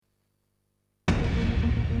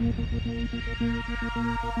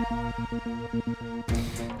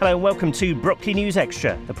Hello and welcome to Brockley News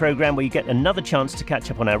Extra, the programme where you get another chance to catch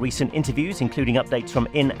up on our recent interviews, including updates from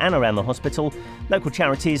in and around the hospital, local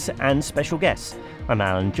charities and special guests. I'm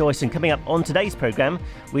Alan Joyce, and coming up on today's programme,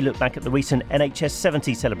 we look back at the recent NHS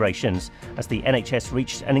 70 celebrations as the NHS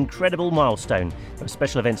reached an incredible milestone. There were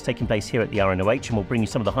special events taking place here at the RNOH, and we'll bring you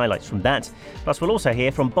some of the highlights from that. Plus, we'll also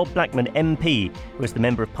hear from Bob Blackman, MP, who is the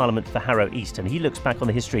Member of Parliament for Harrow East, and he looks back on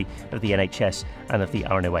the history of the NHS and of the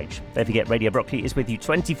RNOH. Don't forget, Radio Brockley is with you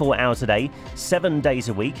 24 hours a day, 7 days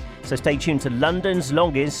a week, so stay tuned to London's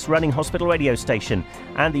longest running hospital radio station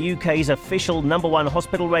and the UK's official #1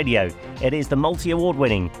 hospital radio. It is the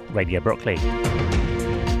multi-award-winning Radio Brockley.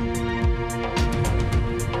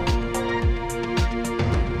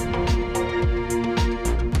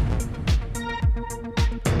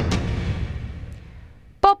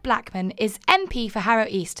 Bob Blackman is MP for Harrow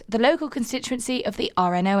East, the local constituency of the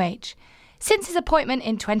RNOH. Since his appointment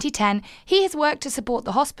in 2010, he has worked to support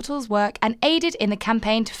the hospital's work and aided in the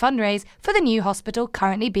campaign to fundraise for the new hospital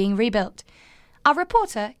currently being rebuilt. Our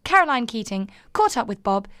reporter, Caroline Keating, caught up with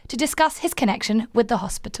Bob to discuss his connection with the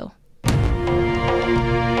hospital.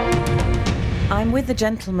 I'm with a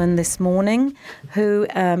gentleman this morning who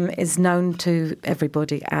is known to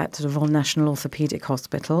everybody at the Royal National Orthopaedic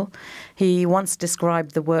Hospital. He once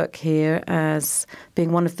described the work here as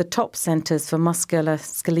being one of the top centres for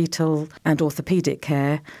musculoskeletal and orthopaedic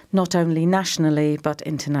care, not only nationally but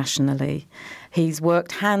internationally. He's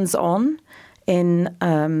worked hands-on in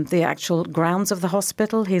the actual grounds of the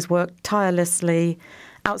hospital. He's worked tirelessly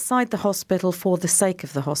outside the hospital for the sake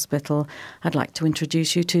of the hospital. I'd like to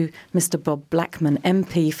introduce you to Mr. Bob Blackman,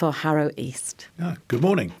 MP for Harrow East. Good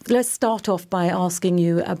morning. Let's start off by asking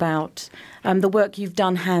you about the work you've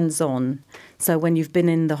done hands-on. So when you've been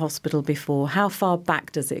in the hospital before, how far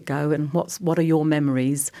back does it go, and what are your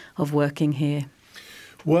memories of working here?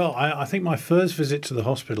 Well, I think my first visit to the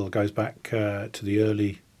hospital goes back to the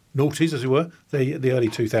early noughties, as it were, the early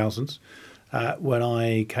 2000s, when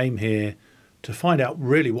I came here to find out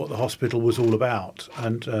really what the hospital was all about,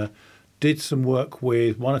 and did some work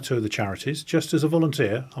with one or two of the charities just as a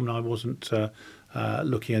volunteer. I mean, I wasn't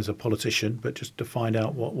looking as a politician, but just to find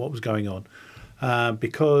out what was going on,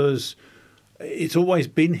 because it's always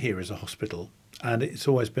been here as a hospital, and it's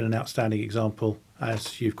always been an outstanding example,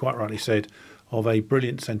 as you've quite rightly said, of a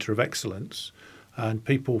brilliant centre of excellence, and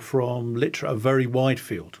people from literally a very wide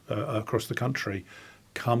field across the country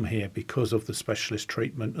come here because of the specialist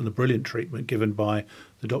treatment and the brilliant treatment given by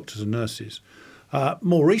the doctors and nurses.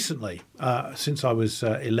 More recently, since I was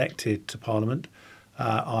elected to Parliament,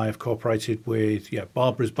 I have cooperated with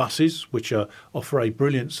Barbara's buses, which offer a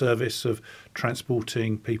brilliant service of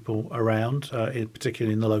transporting people around,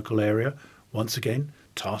 particularly in the local area. Once again,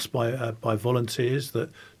 tasked by volunteers that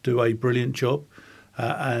do a brilliant job.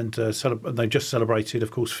 And they've just celebrated, of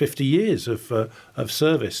course, 50 years of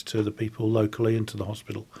service to the people locally and to the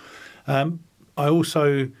hospital. I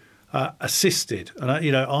also assisted, and I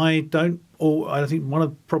think one of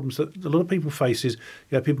the problems that a lot of people face is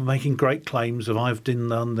people making great claims of I've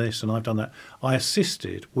done this and I've done that. I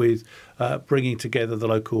assisted with bringing together the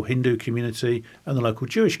local Hindu community and the local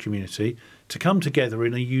Jewish community to come together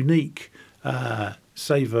in a unique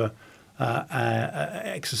Seva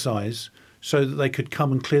exercise, so that they could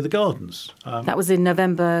come and clear the gardens. That was in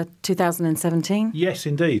November 2017? Yes,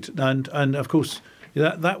 indeed. And of course,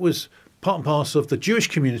 that was part and parcel of the Jewish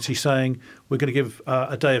community saying we're going to give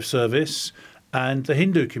a day of service, and the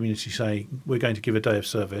Hindu community saying we're going to give a day of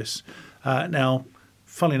service. Now,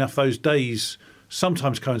 funnily enough, those days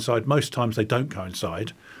sometimes coincide, most times they don't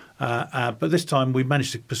coincide. But this time we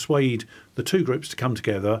managed to persuade the two groups to come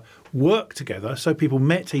together, work together, so people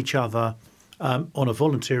met each other on a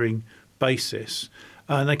volunteering basis,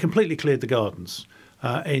 and they completely cleared the gardens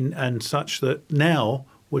and such that now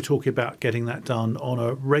we're talking about getting that done on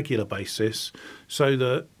a regular basis so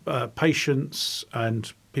that patients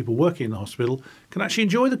and people working in the hospital can actually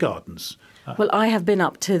enjoy the gardens. Well, I have been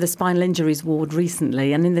up to the spinal injuries ward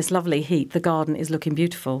recently, and in this lovely heat, the garden is looking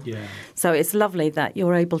beautiful. Yeah. So it's lovely that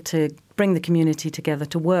you're able to bring the community together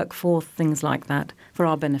to work for things like that for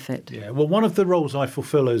our benefit. Yeah. Well, one of the roles I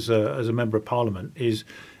fulfil as a Member of Parliament is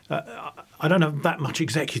I don't have that much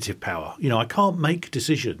executive power. I can't make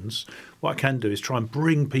decisions. What I can do is try and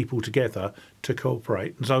bring people together to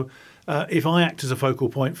cooperate. And so if I act as a focal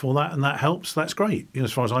point for that and that helps, that's great,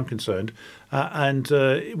 as far as I'm concerned. And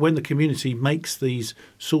when the community makes these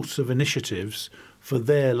sorts of initiatives for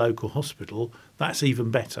their local hospital, that's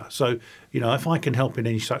even better. So, if I can help in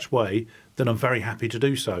any such way, then I'm very happy to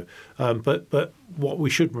do so. But what we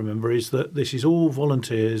should remember is that this is all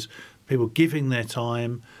volunteers, people giving their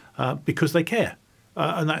time because they care.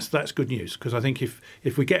 And that's good news, because I think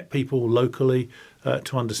if we get people locally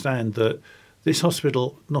to understand that this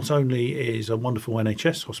hospital not only is a wonderful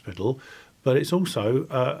NHS hospital, but it's also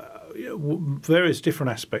various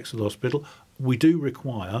different aspects of the hospital. We do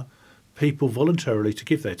require people voluntarily to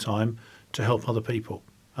give their time to help other people.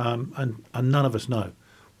 And none of us know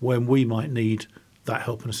when we might need that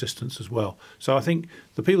help and assistance as well. So I think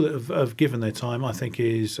the people that have given their time, I think,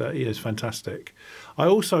 is fantastic. I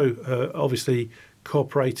also obviously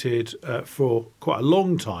cooperated for quite a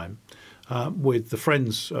long time with the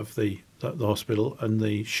friends of the hospital and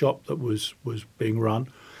the shop that was being run.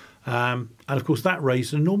 And of course, that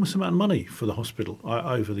raised an enormous amount of money for the hospital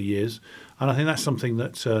over the years. And I think that's something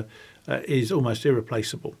that is almost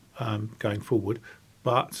irreplaceable going forward.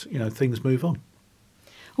 But, things move on.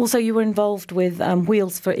 Also, you were involved with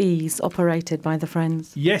Wheels for Ease, operated by the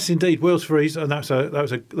Friends. Yes, indeed, Wheels for Ease, and that's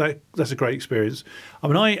a great experience. I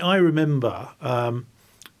mean, I remember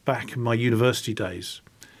back in my university days,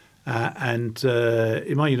 and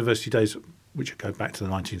in my university days, which go back to the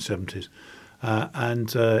 1970s,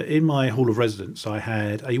 and in my hall of residence, I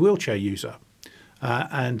had a wheelchair user,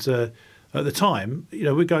 and at the time,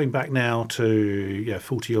 we're going back now to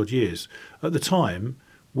 40 odd years. At the time,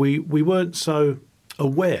 we weren't so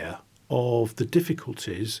aware of the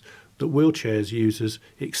difficulties that wheelchairs users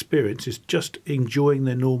experience is just enjoying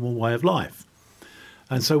their normal way of life.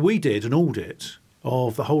 And so we did an audit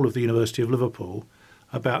of the whole of the University of Liverpool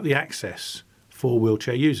about the access for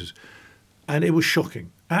wheelchair users. And it was shocking,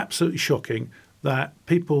 absolutely shocking, that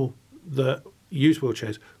people that use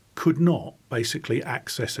wheelchairs could not basically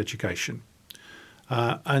access education.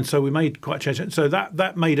 And so we made quite a change. So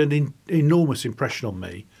that made an enormous impression on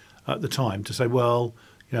me at the time, to say, well,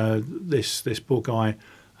 this poor guy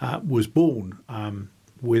was born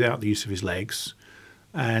without the use of his legs,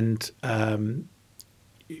 and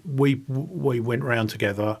we went round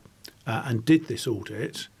together and did this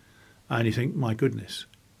audit, and you think, my goodness,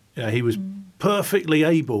 he was perfectly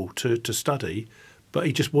able to study, but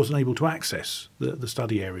he just wasn't able to access the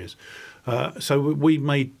study areas. So we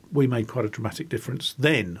made quite a dramatic difference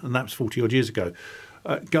then, and that was 40 odd years ago.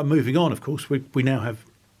 Moving on, of course, we now have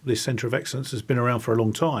this Centre of Excellence has been around for a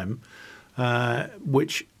long time,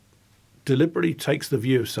 which deliberately takes the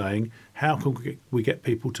view of saying, how can we get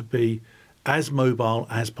people to be as mobile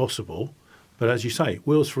as possible? But as you say,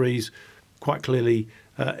 Wheels for Ease quite clearly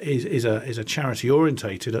is a charity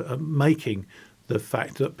orientated at making the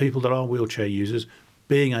fact that people that are wheelchair users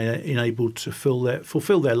being enabled to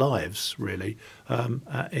fulfil their lives, really,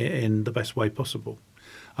 in the best way possible.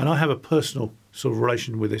 And I have a personal sort of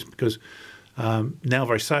relation with this because now,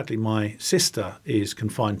 very sadly, my sister is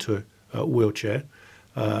confined to a wheelchair,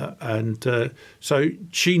 and so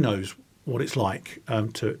she knows what it's like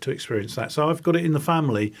to experience that. So I've got it in the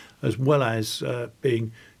family, as well as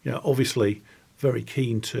being, obviously very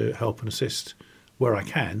keen to help and assist where I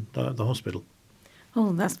can the hospital.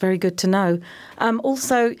 Oh, that's very good to know.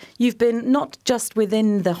 Also, you've been not just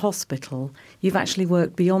within the hospital, you've actually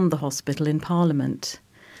worked beyond the hospital in Parliament.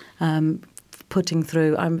 Putting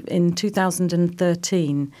through, in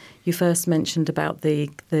 2013, you first mentioned about the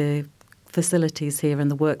facilities here and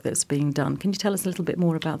the work that's being done. Can you tell us a little bit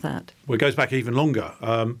more about that? Well, it goes back even longer.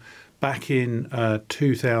 Back in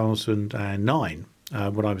 2009,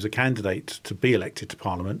 when I was a candidate to be elected to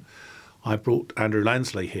Parliament, I brought Andrew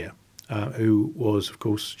Lansley here, who was, of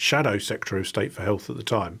course, Shadow Secretary of State for Health at the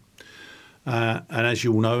time. And as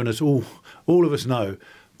you all know, and as all of us know,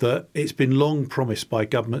 that it's been long promised by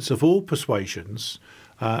governments of all persuasions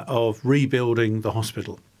of rebuilding the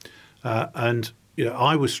hospital. And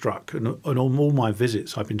I was struck, and on all my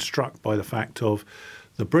visits, I've been struck by the fact of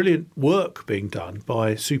the brilliant work being done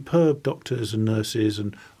by superb doctors and nurses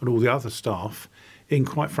and all the other staff in,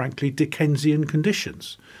 quite frankly, Dickensian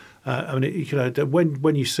conditions.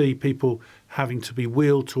 When you see people having to be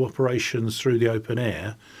wheeled to operations through the open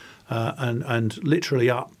air and literally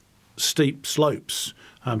up steep slopes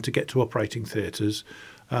to get to operating theatres,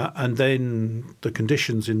 and then the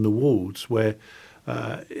conditions in the wards where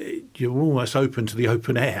you're almost open to the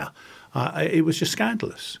open air, it was just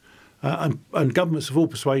scandalous. And governments of all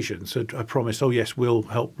persuasions had promised, oh yes, we'll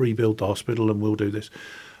help rebuild the hospital and we'll do this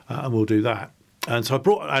and we'll do that. And so I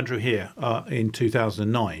brought Andrew here in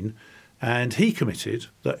 2009, and he committed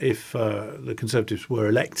that if the Conservatives were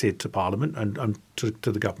elected to Parliament and to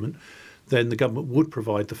the government, then the government would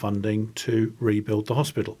provide the funding to rebuild the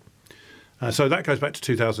hospital. So that goes back to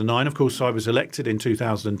 2009. Of course, I was elected in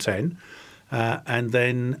 2010, and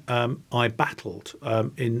then I battled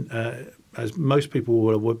in as most people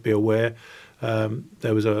would be aware,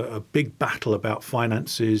 there was a big battle about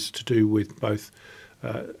finances to do with both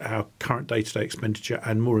our current day-to-day expenditure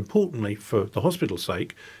and, more importantly, for the hospital's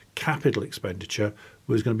sake, capital expenditure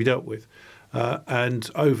was going to be dealt with. And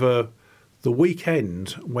over the weekend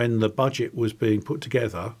when the budget was being put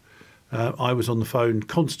together, I was on the phone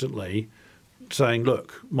constantly saying,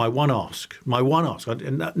 look, my one ask,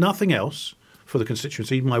 and nothing else for the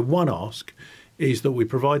constituency, my one ask is that we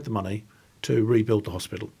provide the money to rebuild the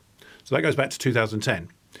hospital. So that goes back to 2010.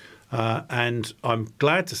 And I'm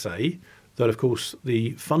glad to say that, of course,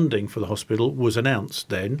 the funding for the hospital was announced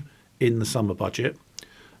then in the summer budget.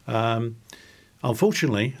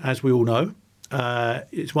 Unfortunately, as we all know,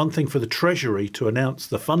 it's one thing for the Treasury to announce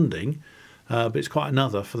the funding, but it's quite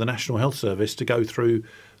another for the National Health Service to go through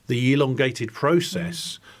the elongated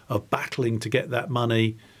process of battling to get that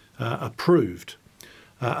money approved.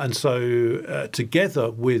 And so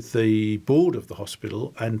together with the board of the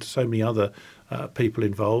hospital and so many other people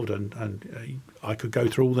involved, and I could go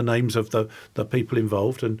through all the names of the people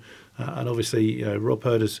involved, and obviously Rob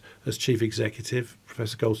Hurd as chief executive,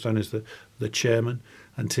 Professor Goldstone as the chairman,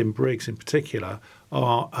 and Tim Briggs in particular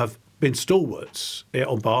have been stalwarts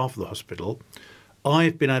on behalf of the hospital.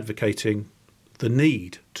 I've been advocating the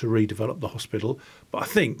need to redevelop the hospital, but I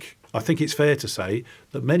think it's fair to say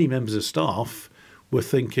that many members of staff were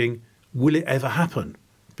thinking, will it ever happen?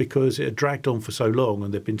 Because it had dragged on for so long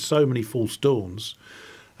and there have been so many false dawns.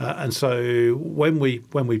 And so when we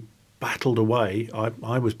battled away,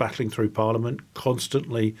 I was battling through Parliament,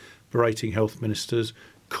 constantly berating health ministers,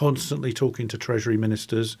 constantly talking to Treasury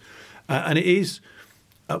ministers. And it is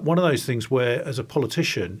one of those things where, as a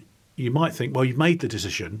politician, you might think, well, you've made the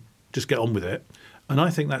decision, just get on with it. And I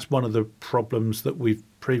think that's one of the problems that we've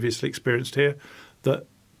previously experienced here, that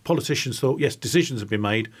politicians thought, yes, decisions have been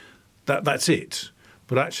made, that's it.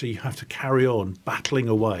 But actually you have to carry on battling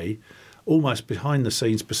away, almost behind the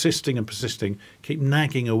scenes, persisting, keep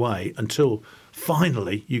nagging away until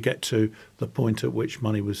finally you get to the point at which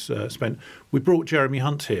money was spent. We brought Jeremy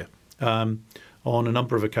Hunt here on a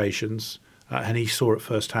number of occasions, and he saw at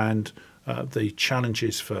firsthand the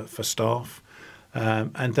challenges for staff.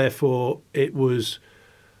 And therefore it was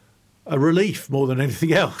a relief more than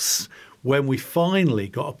anything else when we finally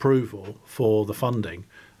got approval for the funding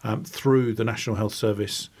through the National Health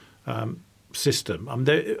Service system.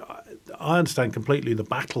 I understand completely the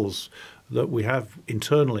battles that we have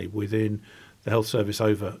internally within the health service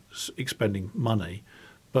over expending money,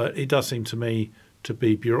 but it does seem to me to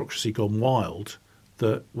be bureaucracy gone wild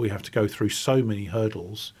that we have to go through so many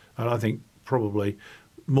hurdles. And I think probably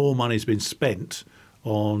more money has been spent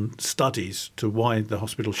on studies to why the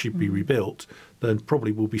hospital should be rebuilt than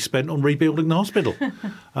probably will be spent on rebuilding the hospital.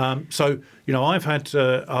 So, I've had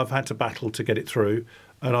to battle to get it through,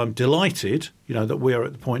 and I'm delighted, that we are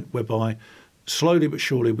at the point whereby slowly but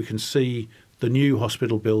surely we can see the new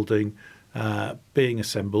hospital building being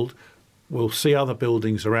assembled. We'll see other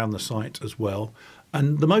buildings around the site as well.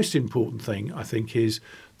 And the most important thing, I think, is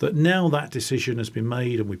that now that decision has been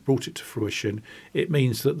made and we've brought it to fruition, it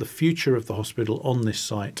means that the future of the hospital on this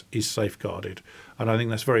site is safeguarded. And I think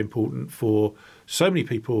that's very important for so many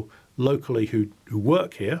people locally who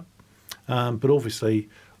work here, but obviously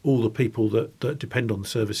all the people that depend on the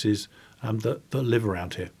services that live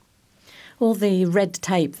around here. All the red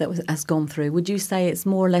tape that has gone through, would you say it's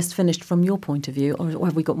more or less finished from your point of view, or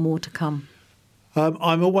have we got more to come?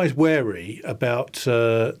 I'm always wary about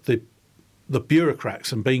the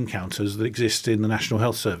bureaucrats and bean counters that exist in the National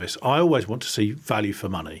Health Service. I always want to see value for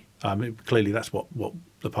money. Clearly, that's what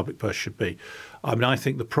the public purse should be. I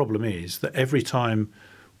think the problem is that every time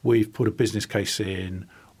we've put a business case in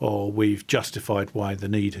or we've justified why the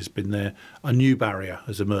need has been there, a new barrier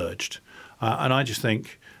has emerged. And I just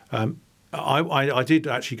think I did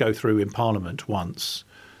actually go through in Parliament once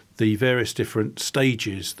the various different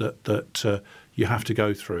stages that you have to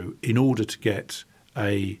go through in order to get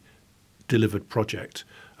a delivered project.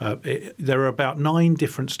 There are about 9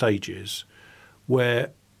 different stages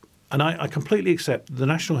where, and I completely accept the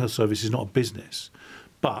National Health Service is not a business,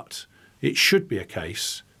 but it should be a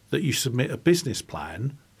case that you submit a business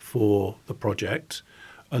plan for the project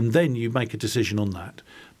and then you make a decision on that.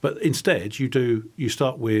 But instead you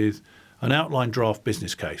start with an outline draft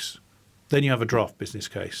business case. Then you have a draft business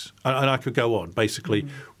case. And I could go on. Basically,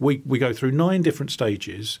 we go through 9 different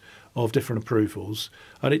stages of different approvals,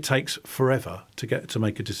 and it takes forever to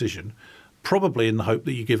make a decision, probably in the hope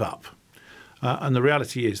that you give up. And the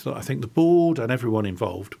reality is that I think the board and everyone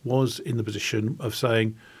involved was in the position of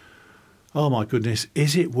saying, oh, my goodness,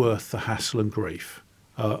 is it worth the hassle and grief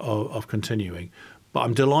of continuing? But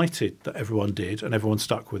I'm delighted that everyone did and everyone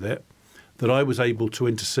stuck with it. that I was able to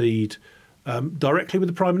intercede directly with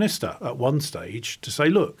the Prime Minister at one stage to say,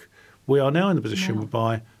 look, we are now in the position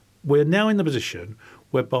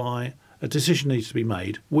whereby a decision needs to be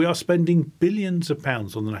made. We are spending billions of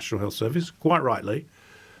pounds on the National Health Service, quite rightly,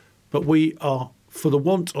 but we are, for the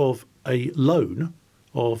want of a loan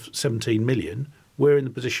of 17 million, we're in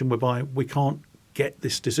the position whereby we can't get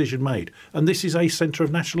this decision made. And this is a centre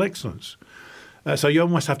of national excellence. So you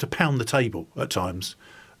almost have to pound the table at times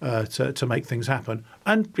to make things happen.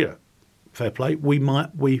 And, fair play, we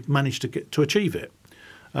managed to achieve it.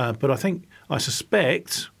 But I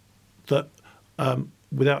suspect that,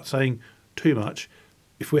 without saying too much,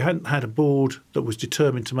 if we hadn't had a board that was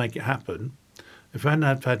determined to make it happen, if we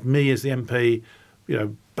hadn't had me as the MP,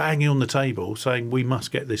 banging on the table saying we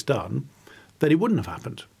must get this done, then it wouldn't have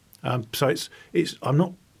happened. So it's. I'm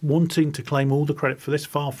not wanting to claim all the credit for this,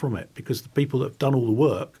 far from it, because the people that have done all the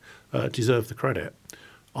work deserve the credit.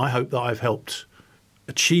 I hope that I've helped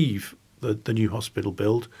achieve the new hospital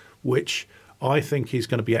build, which I think is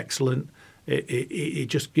going to be excellent. It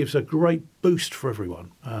just gives a great boost for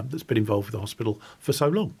everyone that's been involved with the hospital for so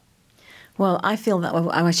long. Well, I feel that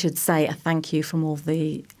I should say a thank you from all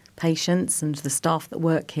the patients and the staff that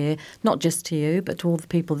work here, not just to you, but to all the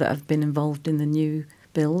people that have been involved in the new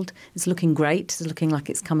build. It's looking great. It's looking like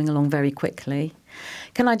it's coming along very quickly.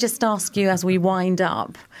 Can I just ask you, as we wind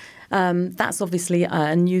up, that's obviously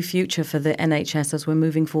a new future for the NHS as we're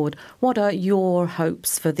moving forward. What are your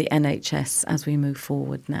hopes for the NHS as we move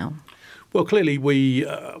forward now? Well, clearly we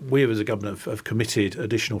as a government have committed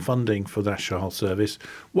additional funding for the National Health Service.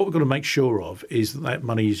 What we're going to make sure of is that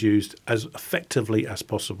money is used as effectively as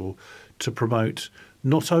possible to promote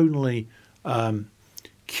not only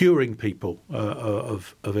curing people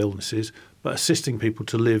of illnesses, but assisting people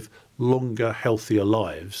to live longer, healthier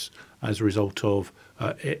lives as a result of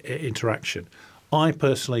interaction. I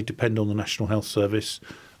personally depend on the National Health Service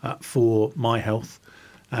for my health.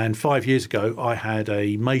 And 5 years ago, I had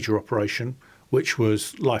a major operation, which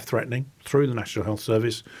was life-threatening, through the National Health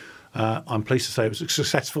Service. I'm pleased to say it was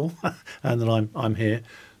successful and that I'm here.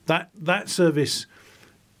 That service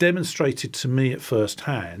demonstrated to me at first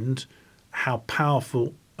hand how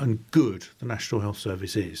powerful and good the National Health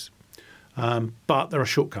Service is. But there are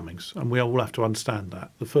shortcomings, and we all have to understand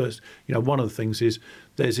that. The first, one of the things is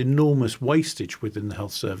there's enormous wastage within the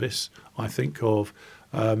health service. I think of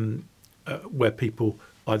where people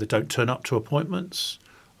either don't turn up to appointments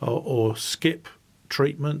or skip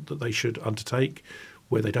treatment that they should undertake,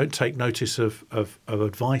 where they don't take notice of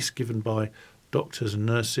advice given by doctors and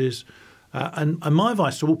nurses. And my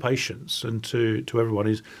advice to all patients and to everyone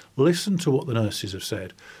is listen to what the nurses have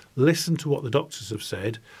said, listen to what the doctors have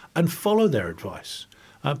said, and follow their advice.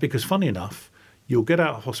 Because funny enough, you'll get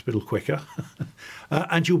out of hospital quicker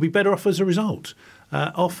and you'll be better off as a result.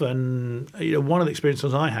 Often, one of the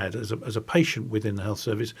experiences I had as a patient within the health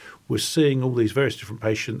service was seeing all these various different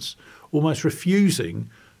patients almost refusing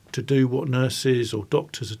to do what nurses or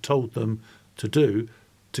doctors had told them to do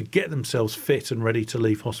to get themselves fit and ready to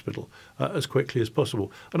leave hospital as quickly as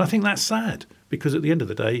possible. And I think that's sad, because at the end of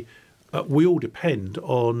the day, we all depend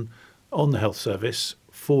on the health service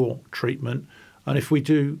for treatment. And if we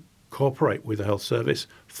do cooperate with the health service,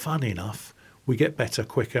 funny enough, we get better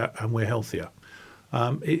quicker and we're healthier.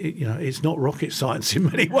 It's not rocket science in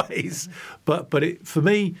many ways, but for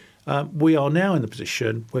me, we are now in the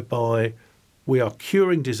position whereby we are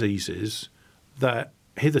curing diseases that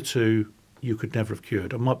hitherto you could never have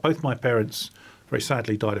cured. And both my parents, very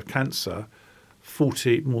sadly, died of cancer more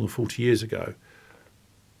than 40 years ago.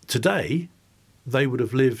 Today, they would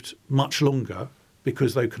have lived much longer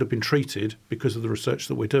because they could have been treated because of the research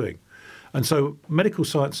that we're doing. And so medical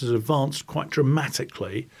science has advanced quite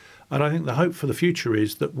dramatically. And I think the hope for the future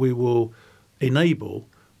is that we will enable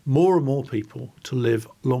more and more people to live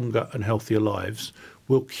longer and healthier lives.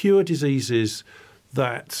 We'll cure diseases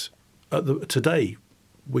that today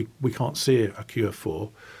we can't see a cure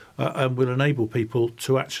for, and will enable people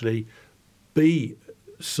to actually be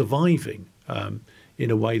surviving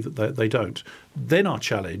in a way that they don't. Then our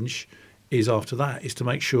challenge is, after that, is to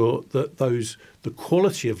make sure that the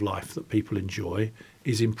quality of life that people enjoy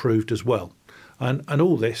is improved as well. And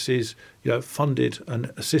all this is funded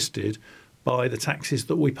and assisted by the taxes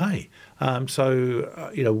that we pay.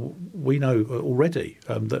 We know already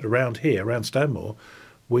that around Stanmore,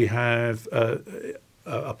 we have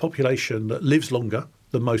a population that lives longer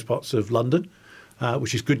than most parts of London,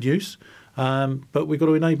 which is good news. But we've got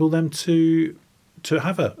to enable them to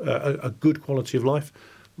have a good quality of life,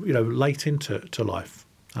 late into life.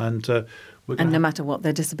 And And no matter what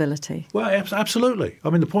their disability. Well, absolutely. I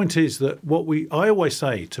mean, the point is that I always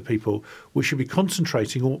say to people, we should be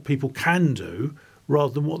concentrating on what people can do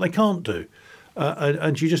rather than what they can't do.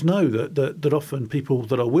 And you just know that often people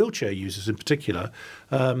that are wheelchair users in particular,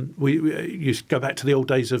 you go back to the old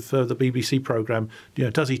days of the BBC programme,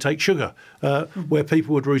 Does He Take Sugar? Where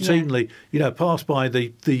people would routinely, pass by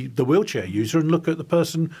the wheelchair user and look at the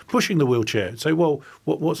person pushing the wheelchair and say, well,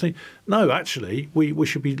 what's he? No, actually, we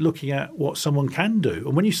should be looking at what someone can do.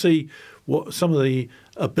 And when you see what some of the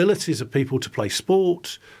abilities of people to play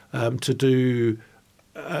sport, to do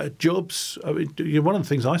jobs. I mean, one of the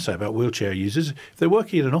things I say about wheelchair users, if they're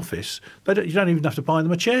working in an office, you don't even have to buy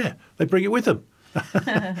them a chair. They bring it with them.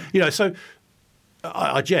 So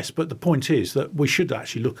I jest, but the point is that we should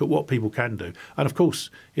actually look at what people can do. And of course,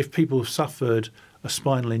 if people have suffered a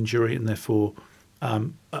spinal injury and therefore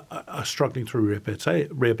are struggling through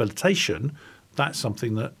rehabilitation, that's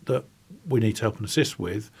something that we need to help and assist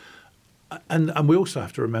with. And we also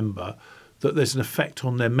have to remember that there's an effect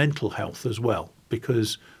on their mental health as well,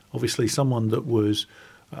 because obviously someone that was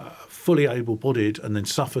fully able-bodied and then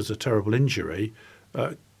suffers a terrible injury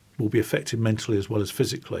will be affected mentally as well as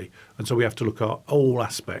physically. And so we have to look at all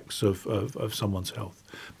aspects of someone's health.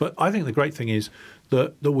 But I think the great thing is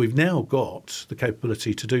that we've now got the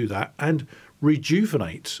capability to do that and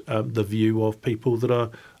rejuvenate the view of people that are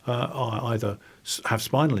either have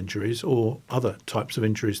spinal injuries or other types of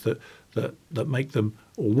injuries that make them,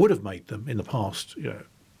 or would have made them in the past,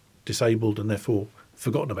 disabled and therefore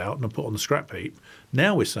forgotten about and put on the scrap heap.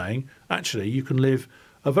 Now we're saying, actually, you can live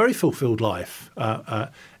a very fulfilled life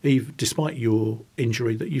despite your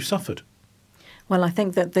injury that you've suffered. Well, I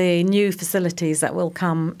think that the new facilities that will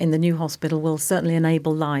come in the new hospital will certainly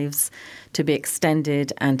enable lives to be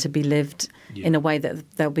extended and to be lived in a way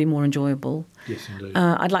that they'll be more enjoyable. Yes, indeed.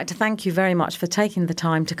 I'd like to thank you very much for taking the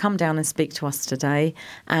time to come down and speak to us today.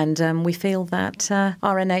 And we feel that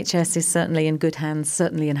our NHS is certainly in good hands,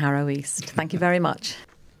 certainly in Harrow East. Thank you very much.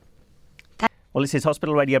 Well, this is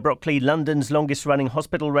Hospital Radio Brockley, London's longest-running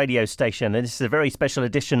hospital radio station, and this is a very special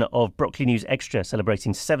edition of Brockley News Extra,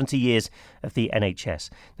 celebrating 70 years of the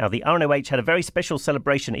NHS. Now, the RNOH had a very special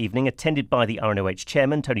celebration evening, attended by the RNOH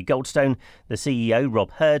chairman, Tony Goldstone, the CEO,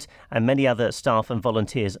 Rob Hurd, and many other staff and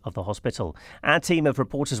volunteers of the hospital. Our team of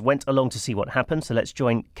reporters went along to see what happened, so let's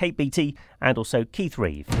join Kate Beattie and also Keith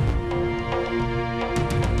Reeve.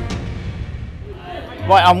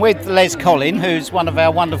 Right, I'm with Les Collin, who's one of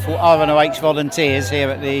our wonderful RNOH volunteers here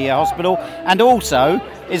at the hospital, and also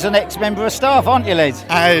is an ex-member of staff, aren't you, Les?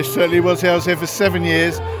 I certainly was. I was here for 7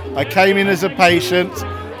 years. I came in as a patient.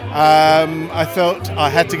 I felt I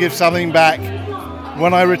had to give something back.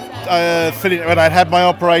 When I when I'd had my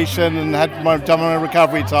operation and done my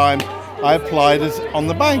recovery time, I applied on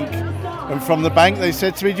the bank. And from the bank, they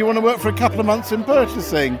said to me, "Do you want to work for a couple of months in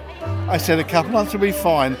purchasing?" I said, "A couple of months will be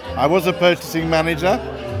fine." I was a purchasing manager.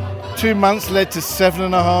 2 months led to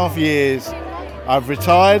 7.5 years. I've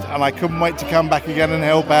retired and I couldn't wait to come back again and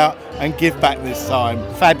help out and give back this time.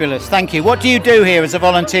 Fabulous, thank you. What do you do here as a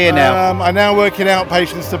volunteer now? I now work in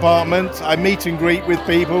outpatients department. I meet and greet with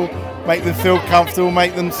people, make them feel comfortable,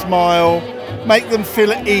 make them smile, make them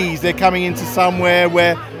feel at ease. They're coming into somewhere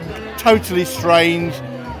where totally strange.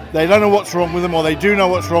 They don't know what's wrong with them, or they do know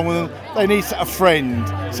what's wrong with them. They need a friend,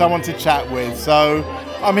 someone to chat with. So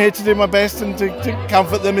I'm here to do my best and to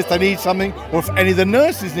comfort them if they need something, or if any of the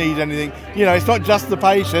nurses need anything. It's not just the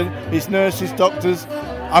patient, it's nurses, doctors.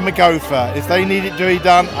 I'm a gopher. If they need it to be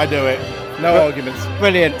done, I do it. No arguments.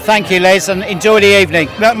 Brilliant. Thank you, Les, and enjoy the evening.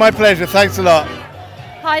 No, my pleasure. Thanks a lot.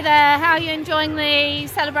 Hi there, how are you enjoying the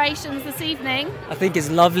celebrations this evening? I think it's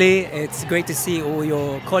lovely. It's great to see all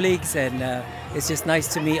your colleagues, and it's just nice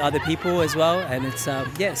to meet other people as well, and it's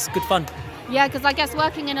good fun. Yeah, because I guess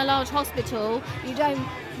working in a large hospital, you don't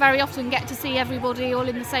very often get to see everybody all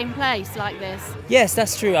in the same place like this. Yes,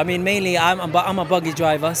 that's true. I mean, mainly I'm a buggy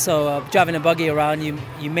driver, so driving a buggy around,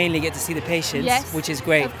 you mainly get to see the patients, yes, which is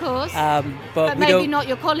great. Of course. But maybe not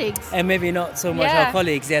your colleagues. And maybe not so much our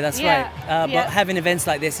colleagues. Yeah, that's right. But having events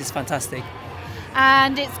like this is fantastic.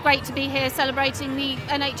 And it's great to be here celebrating the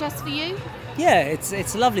NHS for you. Yeah,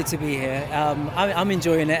 it's lovely to be here. I'm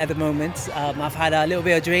enjoying it at the moment. I've had a little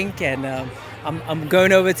bit of drink, and I'm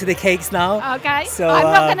going over to the cakes now. Okay. So I'm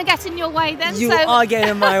not going to get in your way then. You are getting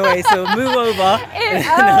in my way, so move over.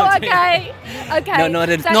 Okay. Okay. No, not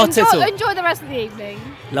at all. Enjoy the rest of the evening.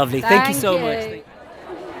 Lovely. Thank you so much.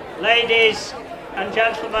 Ladies and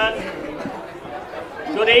gentlemen,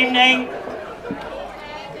 good evening.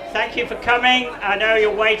 Thank you for coming. I know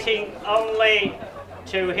you're waiting only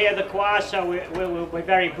to hear the choir, so we'll be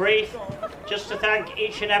very brief. just to thank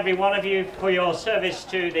each and every one of you for your service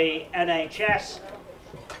to the NHS.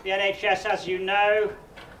 The NHS, as you know,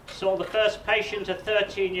 saw the first patient, a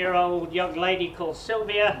 13-year-old young lady called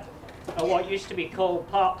Sylvia, at what used to be called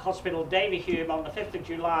Park Hospital Davyhulme on the 5th of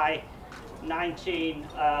July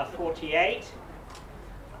 1948.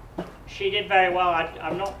 She did very well.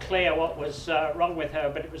 I'm not clear what was wrong with her,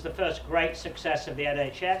 but it was the first great success of the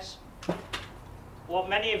NHS. What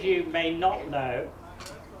many of you may not know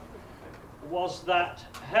was that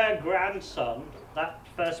her grandson, that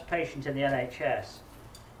first patient in the NHS,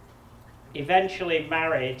 eventually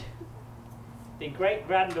married the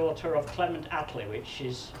great-granddaughter of Clement Attlee, which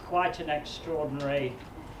is quite an extraordinary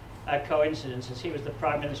coincidence, as he was the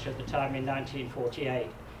Prime Minister at the time in 1948.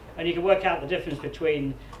 And you can work out the difference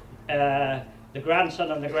between the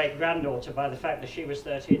grandson and the great-granddaughter by the fact that she was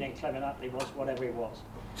 13 and Clement Attlee was whatever he was.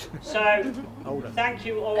 So, thank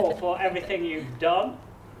you all for everything you've done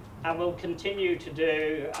and will continue to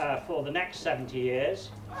do for the next 70 years.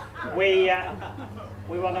 We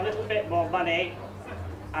want a little bit more money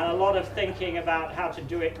and a lot of thinking about how to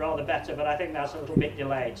do it rather better, but I think that's a little bit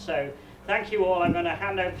delayed. So thank you all. I'm going to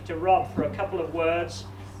hand over to Rob for a couple of words,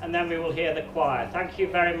 and then we will hear the choir. Thank you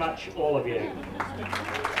very much, all of you.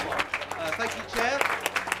 Thank you, Chair.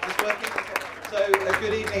 It's working. So,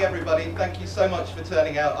 good evening, everybody. Thank you so much for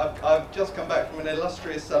turning out. I've just come back from an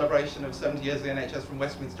illustrious celebration of 70 years of the NHS from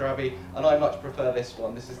Westminster Abbey, and I much prefer this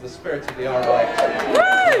one. This is the spirit of the RNOH.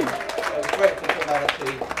 Great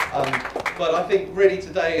formality. But I think really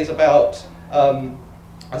today is about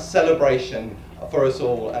a celebration for us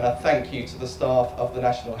all, and a thank you to the staff of the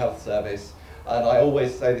National Health Service. And I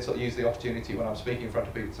always say this, or use the opportunity when I'm speaking in front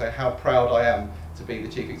of people to say how proud I am to be the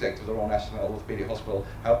Chief Executive of the Royal National Orthopaedic Hospital,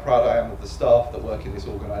 how proud I am of the staff that work in this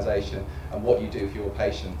organisation and what you do for your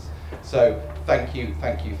patients. So thank you,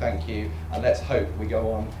 thank you, thank you, and let's hope we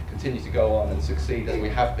go on, continue to go on and succeed as we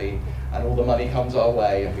have been, and all the money comes our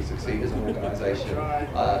way and we succeed as an organisation.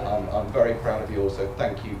 I'm very proud of you all, so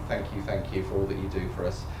thank you, thank you, thank you for all that you do for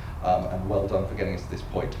us, and well done for getting us to this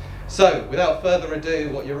point. So, without further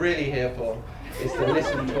ado, what you're really here for is to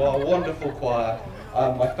listen to our wonderful choir.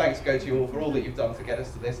 My thanks go to you all for all that you've done to get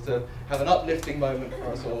us to this, to have an uplifting moment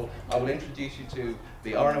for us all. I will introduce you to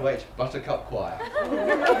the RNOH Buttercup Choir.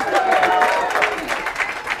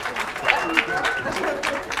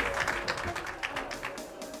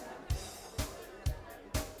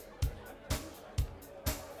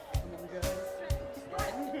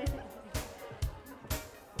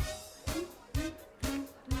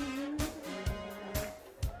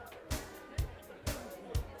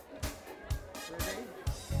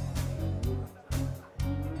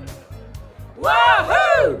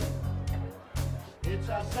 Wahoo! It's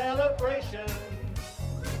a celebration.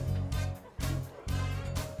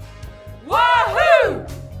 Wahoo!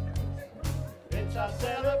 It's a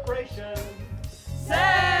celebration.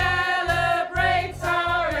 Celebrate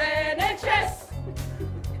our NHS.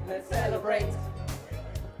 Let's celebrate.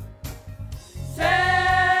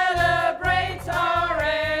 Celebrate our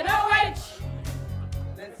NOH.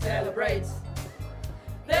 Let's celebrate.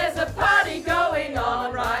 There's a party going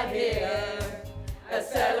on right here. A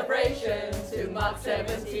celebration to mark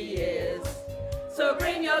 70 years. So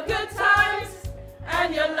bring your good times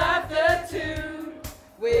and your laughter too.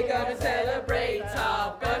 We're gonna celebrate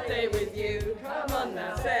our birthday with you. Come on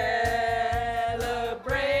now.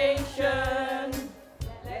 Celebration.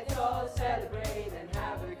 Let's all celebrate and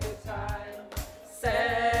have a good time.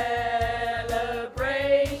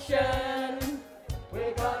 Celebration.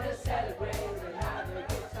 We're gonna celebrate and have a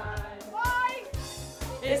good time. Why?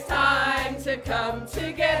 It's time to come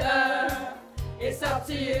together. It's up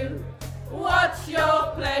to you. What's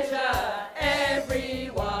your pleasure?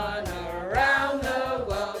 Everyone around the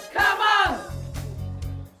world. Come on!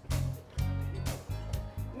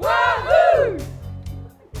 Wahoo!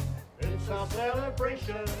 It's a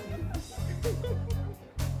celebration.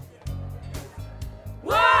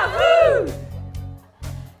 Wahoo!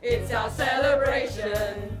 It's our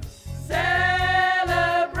celebration.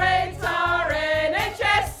 Celebrate our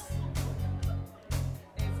NHS.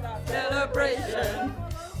 It's our celebration.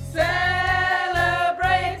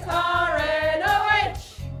 Celebrate our NOH.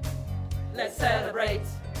 Let's celebrate.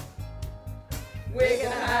 We're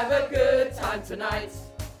gonna have a good time tonight.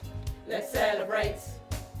 Let's celebrate.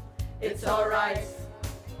 It's alright.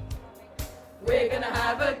 We're gonna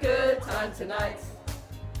have a good time tonight.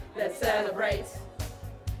 Let's celebrate.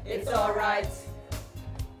 It's alright.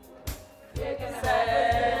 We're gonna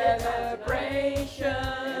have a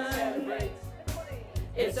celebration.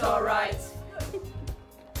 It's alright.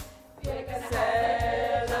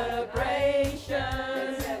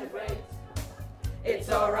 Celebration. It's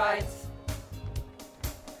alright.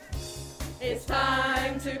 It's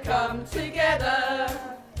time to come together.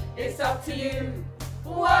 It's up to you.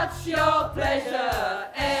 What's your pleasure?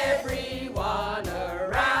 Everyone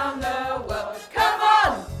around the world. Come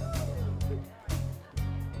on!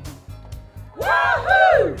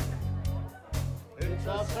 Woohoo! It's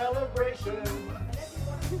our celebration.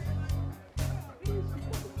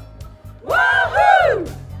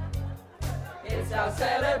 Woohoo! It's our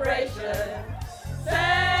celebration.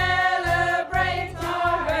 Celebrate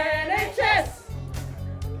our NHS.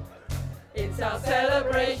 It's our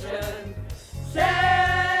celebration.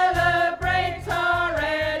 Celebrate our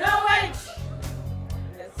NOH.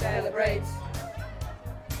 Let's celebrate.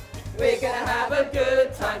 We're gonna have a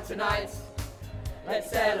good time tonight.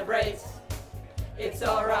 Let's celebrate. It's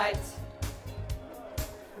alright.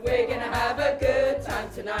 We're gonna have a good time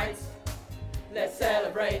tonight. Let's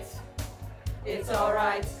celebrate. It's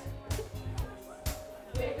alright.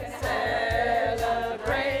 We're gonna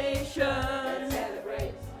celebration. Let's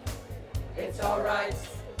celebrate. It's alright.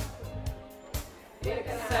 We're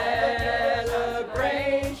gonna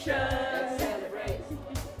celebration. Let's celebrate.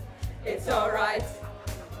 It's alright.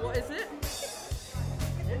 What is it?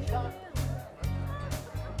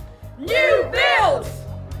 New build!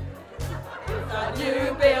 It's a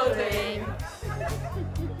new building.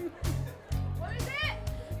 What is it?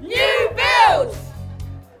 New build!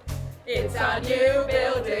 It's a new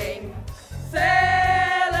building.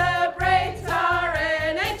 Celebrate our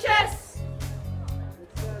NHS.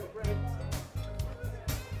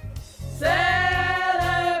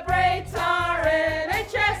 Celebrate our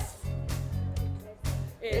NHS.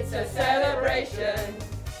 It's a celebration.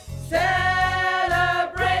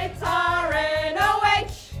 Celebrate our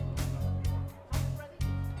NOH.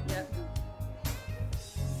 Yep.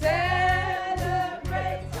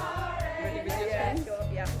 Celebrate our NHS.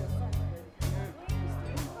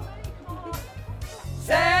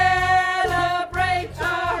 Celebrate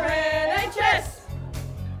our NHS.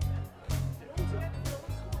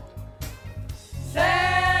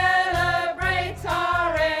 Celebrate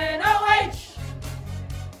our NOH.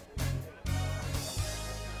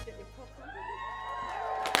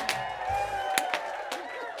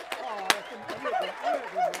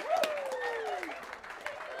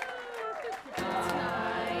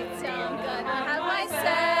 Tonight I'm gonna have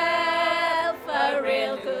myself a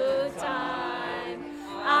real good time.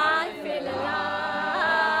 I feel alive,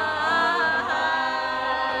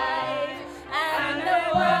 and the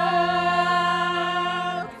world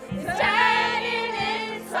is turning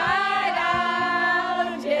inside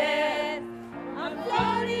out. Yes, I'm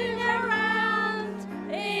floating around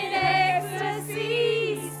in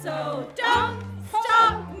ecstasy. So don't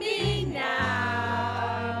stop me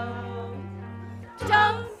now.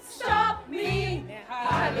 Don't stop me.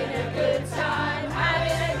 Having a good time,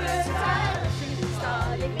 having a good time. Shooting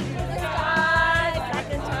star living in the sky,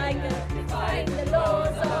 like a tiger, defying the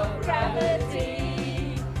laws of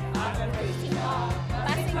gravity. I'm cruising on,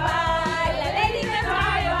 passing by, like Lady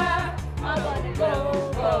Godiva. I wanna go,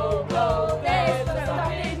 go, go. There's no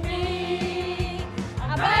stopping me.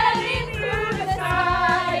 I'm burning through the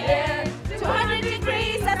sky, yeah. 200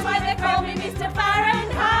 degrees, that's why they call me Mr.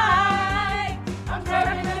 Fahrenheit. I'm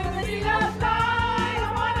driving through the sea of light. I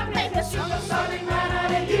wanna make a supersonic man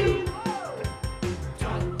out of you.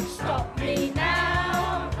 Don't stop me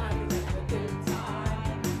now. I'm having a good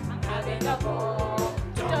time. I'm having a ball.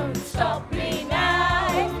 Don't stop me now.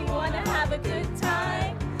 If you wanna have a good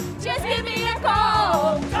time, just give me a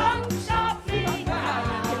call. Don't stop me. I'm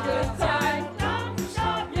having a good time. Don't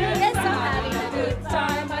stop me. Yes, I'm having a good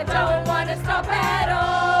time. I don't wanna stop at all.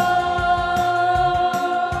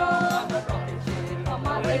 I'm a rocket ship on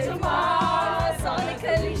my way to Mars on a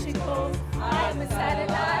collision course. I'm a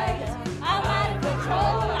satellite. I'm out of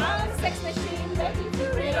control. I'm a sex machine ready to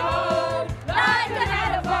reload. Like an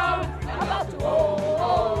atom bomb, I'm about to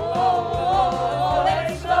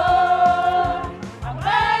explode. I'm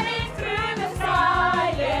burning through the sky,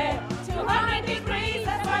 yeah. 200 degrees,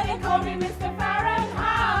 that's why they call me Mr.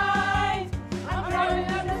 Fahrenheit. I'm running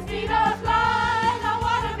at the speed of light. I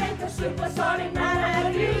wanna make a supersonic man out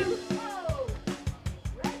of you.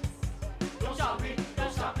 Don't stop me,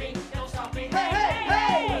 don't stop me, don't stop me. Hey, hey,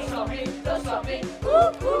 hey! Don't stop me, don't stop me.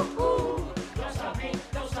 Ooh, ooh, ooh. Don't stop me,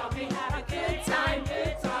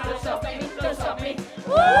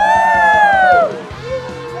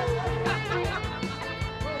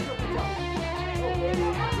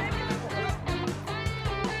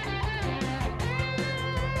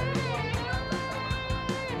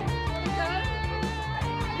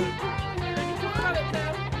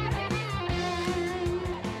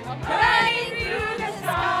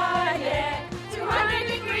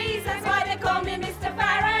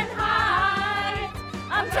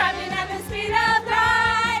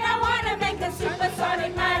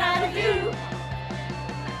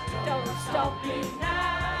 stop me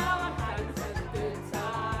now. I'm having such a good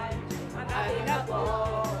time. I'm having a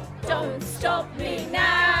ball. Don't stop me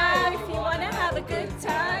now. If you want to have a good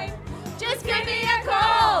time, just give me a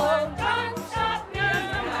call. Don't stop me.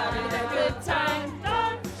 I'm having a good time.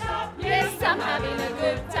 Don't stop me. Yes, I'm having a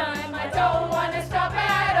good time. I don't want to stop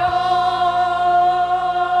at all.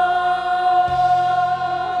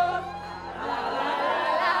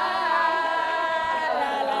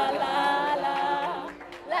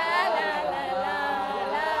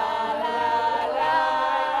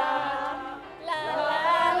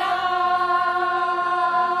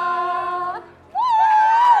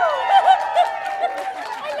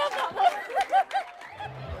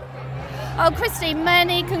 Oh, Christy,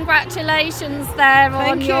 many congratulations there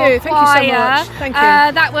on your choir. Thank you so much. Thank you.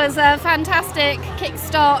 That was a fantastic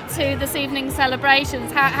kickstart to this evening's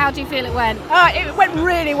celebrations. How do you feel it went? It went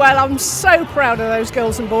really well. I'm so proud of those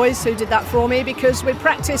girls and boys who did that for me, because we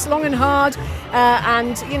practiced long and hard,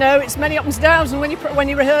 and you know, it's many ups and downs and when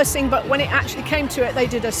you're rehearsing, but when it actually came to it, they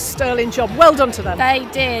did a sterling job. Well done to them. They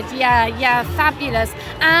did, yeah, fabulous.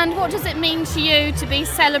 And what does it mean to you to be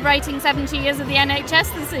celebrating 70 years of the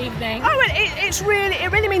NHS this evening? Oh, it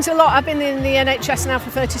really means a lot. I've been in the NHS now for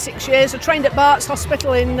 36 years. I trained at Barts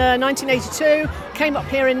Hospital in 1982, came up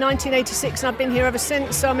here in 1986, and I've been here ever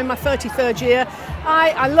since, so I'm in my 33rd year.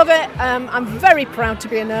 I love it. I'm very proud to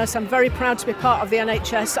be a nurse. I'm very proud to be part of the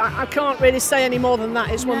NHS. I can't really say any more than that.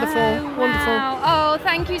 It's wonderful. Wonderful. Oh,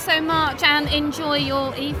 thank you so much, and enjoy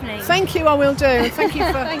your evening. Thank you, I will do. Thank you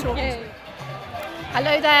for Thank talking. you.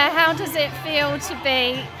 Hello there, how does it feel to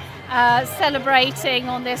be celebrating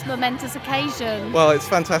on this momentous occasion? Well, it's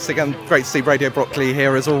fantastic and great to see Radio Brockley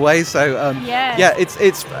here as always. So Yes. yeah,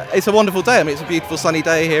 it's a wonderful day. I mean, it's a beautiful sunny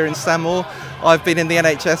day here in Stanmore. I've been in the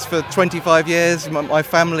NHS for 25 years. My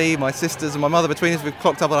family, my sisters and my mother, between us, we've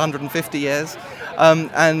clocked up 150 years.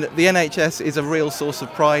 And the NHS is a real source of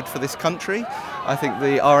pride for this country. I think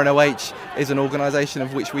the RNOH is an organisation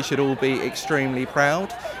of which we should all be extremely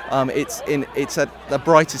proud. It's at the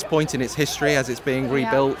brightest point in its history as it's being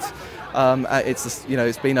rebuilt.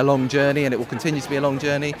 It's been a long journey, and it will continue to be a long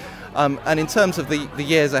journey. And in terms of the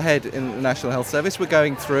years ahead in the National Health Service, we're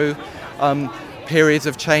going through periods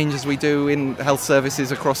of change as we do in health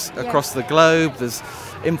services across the globe. There's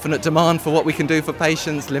infinite demand for what we can do for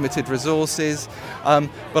patients, limited resources,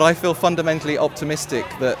 but I feel fundamentally optimistic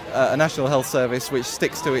that a National Health Service which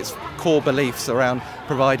sticks to its core beliefs around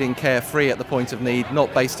providing care free at the point of need,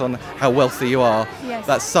 not based on how wealthy you are,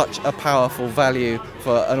 that's such a powerful value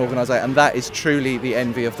for an organisation, and that is truly the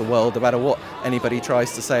envy of the world. No matter what anybody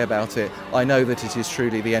tries to say about it, I know that it is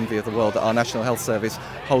truly the envy of the world that our National Health Service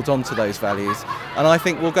holds on to those values. And I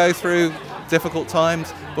think we'll go through difficult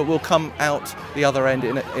times, but we'll come out the other end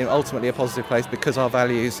in ultimately a positive place because our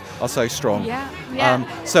values are so strong.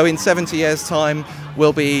 So in 70 years' time,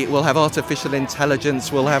 we'll have artificial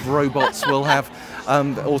intelligence, we'll have robots, we'll have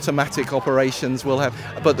automatic operations,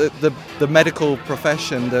 but the medical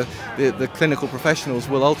profession, the clinical professionals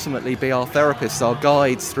will ultimately be our therapists, our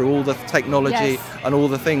guides through all the technology and all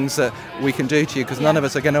the things that we can do to you, because none of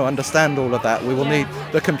us are going to understand all of that. We will need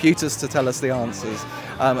the computers to tell us the answers.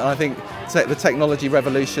 And I think the technology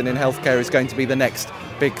revolution in healthcare is going to be the next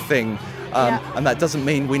big thing. And that doesn't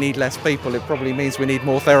mean we need less people. It probably means we need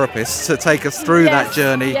more therapists to take us through that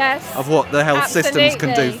journey of what the health systems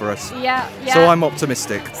can do for us. So I'm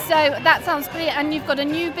optimistic. So that sounds brilliant, and you've got a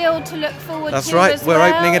new build to look forward That's to. right. As We're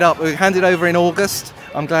well. opening it up. We hand it over in August.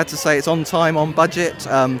 I'm glad to say it's on time, on budget.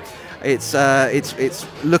 It's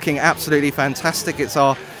looking absolutely fantastic. It's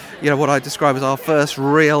our what I describe as our first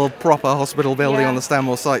real proper hospital building on the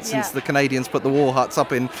Stanmore site since the Canadians put the war huts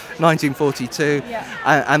up in 1942.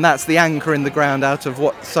 And that's the anchor in the ground out of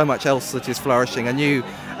what so much else that is flourishing. A new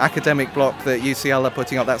academic block that UCL are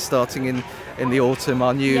putting up, that's starting in the autumn.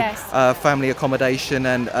 Our new family accommodation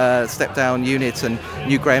and step-down unit, and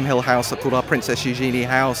new Graham Hill House called our Princess Eugenie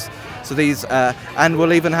House. So these, and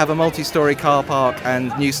we'll even have a multi-storey car park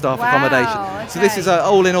and new staff accommodation. So this is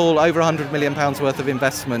all in all over £100 million worth of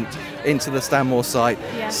investment into the Stanmore site.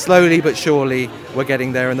 Slowly but surely we're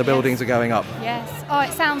getting there, and the buildings are going up. Yes. Oh,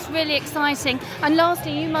 it sounds really exciting. And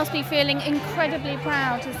lastly, you must be feeling incredibly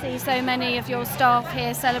proud to see so many of your staff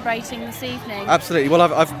here celebrating this evening. Absolutely. Well,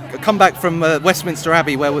 I've come back from Westminster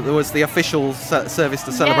Abbey, where there was the official service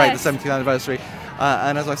to celebrate the 70th anniversary.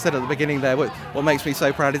 And as I said at the beginning there, what makes me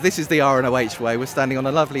so proud is this is the RNOH way. We're standing on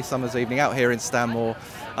a lovely summer's evening out here in Stanmore.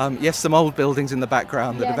 Yes, some old buildings in the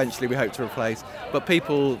background that eventually we hope to replace, but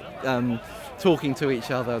people talking to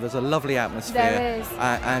each other. There's a lovely atmosphere. There is.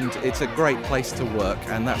 And it's a great place to work,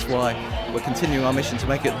 and that's why we're continuing our mission to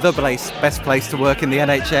make it the best place to work in the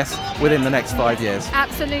NHS within the next 5 years.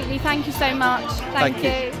 Absolutely. Thank you so much. Thank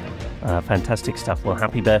you. Fantastic stuff. Well,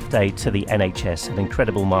 happy birthday to the NHS, an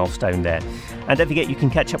incredible milestone there. And don't forget, you can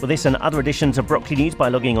catch up with this and other editions of Brockley News by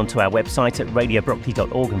logging onto our website at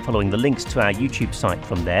radiobrockley.org and following the links to our YouTube site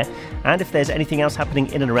from there. And if there's anything else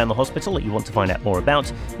happening in and around the hospital that you want to find out more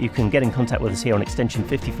about, you can get in contact with us here on extension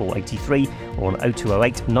 5483 or on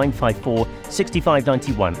 0208 954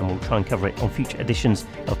 6591, and we'll try and cover it on future editions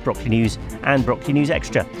of Brockley News and Brockley News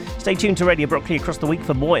Extra. Stay tuned to Radio Brockley across the week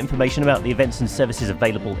for more information about the events and services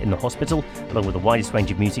available in the hospital, along with the widest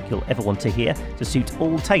range of music you'll ever want to hear to suit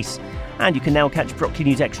all tastes. And you can now catch Brockley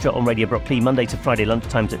News Extra on Radio Brockley Monday to Friday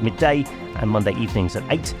lunchtimes at midday and Monday evenings at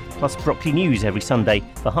 8, plus Brockley News every Sunday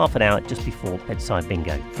for half an hour just before bedside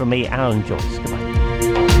bingo. From me, Alan Joyce. Goodbye.